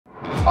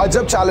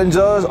अजब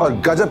चैलेंजर्स और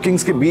गजब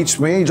किंग्स के बीच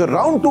में जो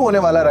राउंड 2 होने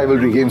वाला है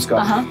राइवलरी गेम्स का,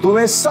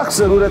 तुम्हें सख्त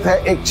जरूरत है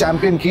एक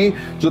चैंपियन की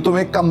जो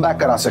तुम्हें कम बैक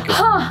करा सके।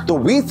 तो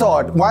we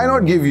thought why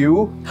not give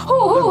you the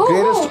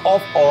greatest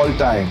of all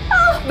time,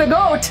 the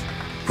goat,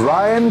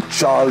 Brian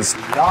Charles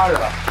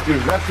Lara to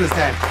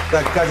represent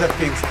the Gajab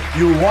Kings.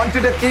 You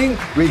wanted a king,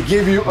 we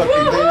give you a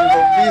king. There you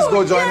go. Please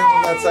go join in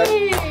on that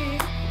side.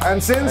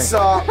 And since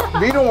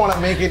we don't want to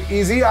make it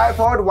easy, I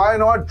thought why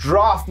not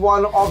draft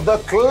one of the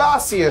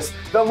classiest,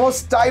 the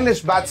most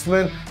stylish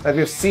batsmen that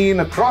we've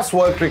seen across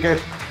world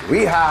cricket.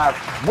 We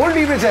have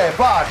Murali Vijay,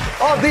 part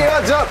of the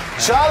Ajab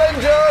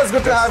Challengers.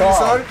 Good to have you,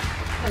 sir.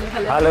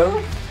 Hello.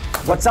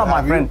 What's up,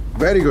 my friend?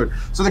 Very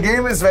good. So the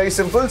game is very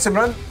simple,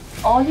 Simran.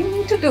 all you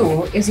need to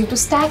do is you to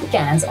stack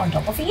cans on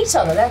top of each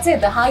other. That's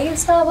it. The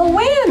highest power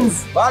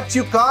wins. But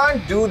you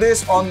can't do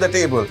this on the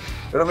table.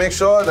 You have to make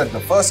sure that the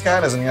first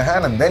can is in your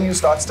hand and then you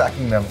start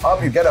stacking them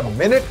up. You get a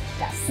minute.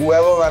 Yes.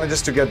 Whoever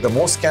manages to get the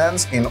most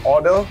cans in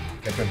order,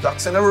 get your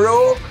ducks in a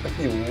row,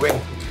 you win.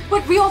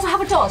 But we also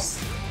have a toss.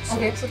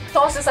 Okay, so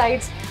toss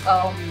decides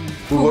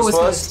who goes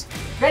first.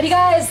 Ready,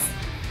 guys?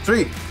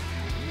 3,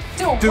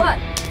 2, 1.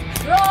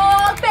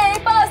 Rock,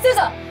 paper,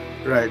 scissors.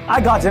 Right. I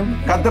got him.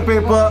 Cut the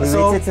paper.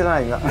 So,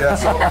 Yeah. yeah,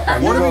 so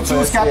what do we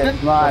choose, Captain?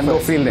 No, I'm no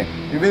fielding.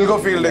 You will go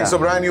fielding. Yeah. So,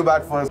 Brian, you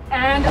bat first.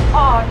 And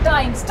our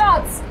time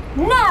starts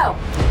now.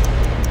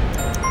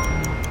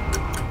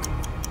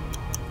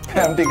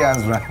 Empty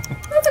cans, Brian.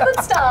 That's a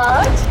good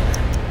start.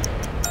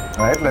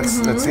 Right, let's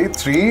see.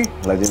 3.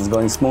 Legend's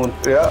going smooth.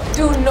 Yeah.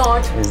 Do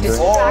not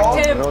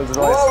distract him. Rolls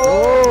Whoa, Royce.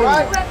 whoa,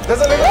 right.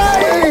 There's a little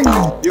thing.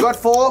 You got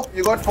 4.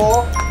 You got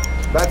 4.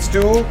 That's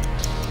 2.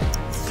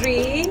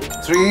 3.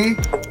 3.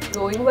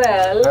 Going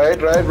well. Right,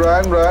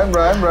 Brian.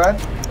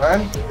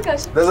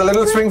 Gosh. There's a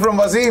little swing from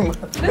Wasim.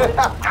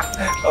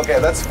 Okay,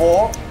 that's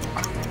 4.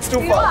 It's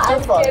too far.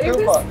 I'm getting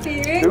this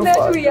feeling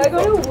that we are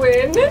going to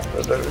win.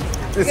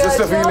 It's just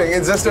a feeling.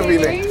 It's just a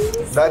feeling.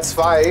 That's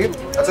 5.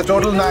 That's a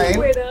total 9.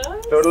 Winner.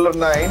 Total of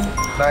 9.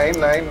 9.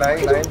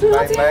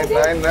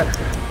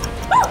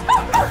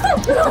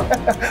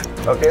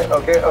 Okay.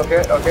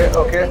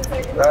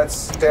 That's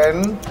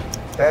 10.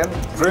 10.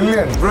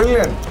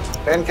 Brilliant.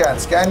 10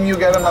 cans. Can you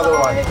get another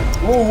one?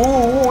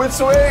 Ooh, it's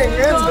swinging.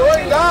 It's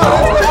going down.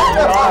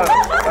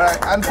 Alright.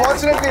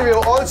 Unfortunately,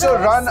 we've also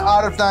run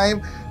out of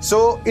time.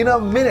 So, in a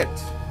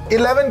minute,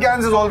 11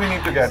 cans is all we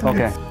need to get.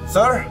 Okay.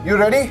 Sir, you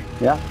ready?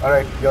 Yeah.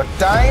 Alright. Your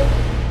time,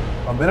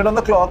 a minute on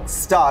the clock,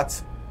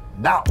 starts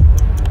now.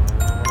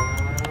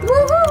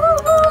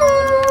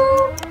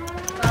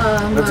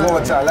 Let's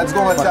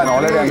go, Bacha.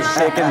 Already I'm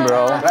shaking, bro.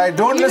 Right,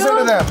 don't listen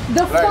to them.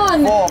 The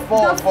fun,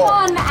 Four.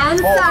 fun and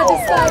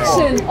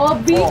satisfaction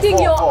of beating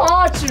your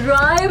arch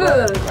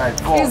rival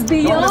is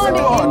beyond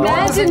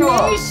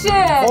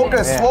imagination.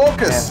 Focus. Yeah,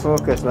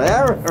 focus.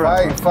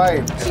 Right,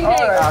 fine.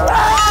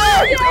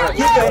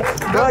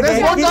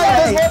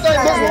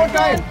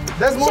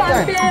 There's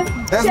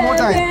more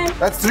time.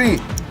 That's 3.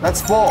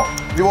 That's 4.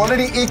 We've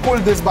already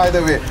equaled this, by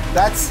the way.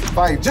 That's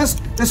 5. Just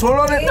hold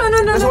on it. No.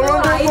 Just hold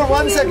on to it for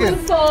 1 second.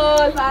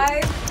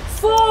 5,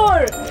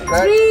 4,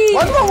 3.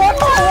 One more.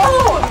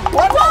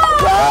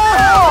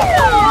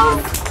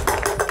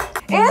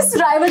 इस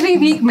rivalry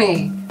week में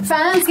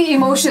fans के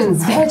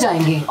emotions बह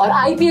जाएंगे और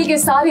IPL के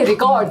सारे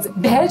records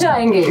बह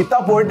जाएंगे। इतना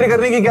पोएट्री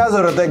करने की क्या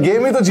जरूरत है?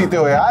 गेम ही तो जीते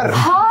हो यार।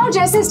 हाँ,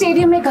 जैसे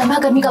स्टेडियम में गर्मा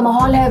गर्मी का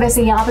माहौल है,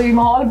 वैसे यहाँ पे भी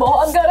माहौल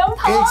बहुत गर्म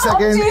था। एक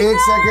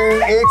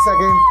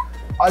सेकंड।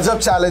 अजब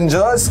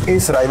चैलेंजर्स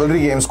इस राइवलरी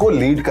गेम्स को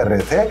लीड कर रहे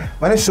थे।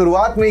 मैंने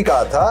शुरुआत में ही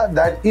कहा था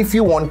that if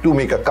you want to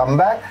make a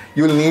comeback,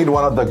 you'll need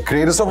one of the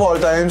greatest of all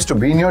times to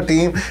be in your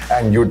team,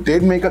 and you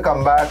did make a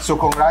comeback. So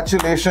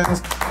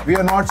congratulations. We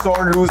are not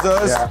sore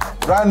losers.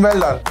 Brian, well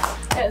done.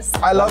 Yes.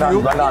 I love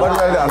you, but well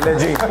done.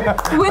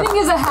 Winning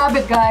is a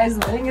habit, guys.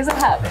 Winning is a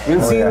habit.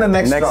 We'll see in the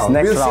next round.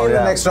 Next We'll see in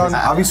the next round.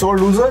 Are we sore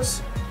losers?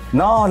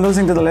 No,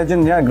 losing to the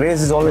legend. Yeah,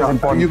 grace is always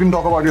important. You can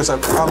talk about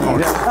yourself. Come on.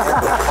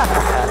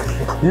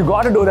 You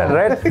got to do that,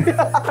 right?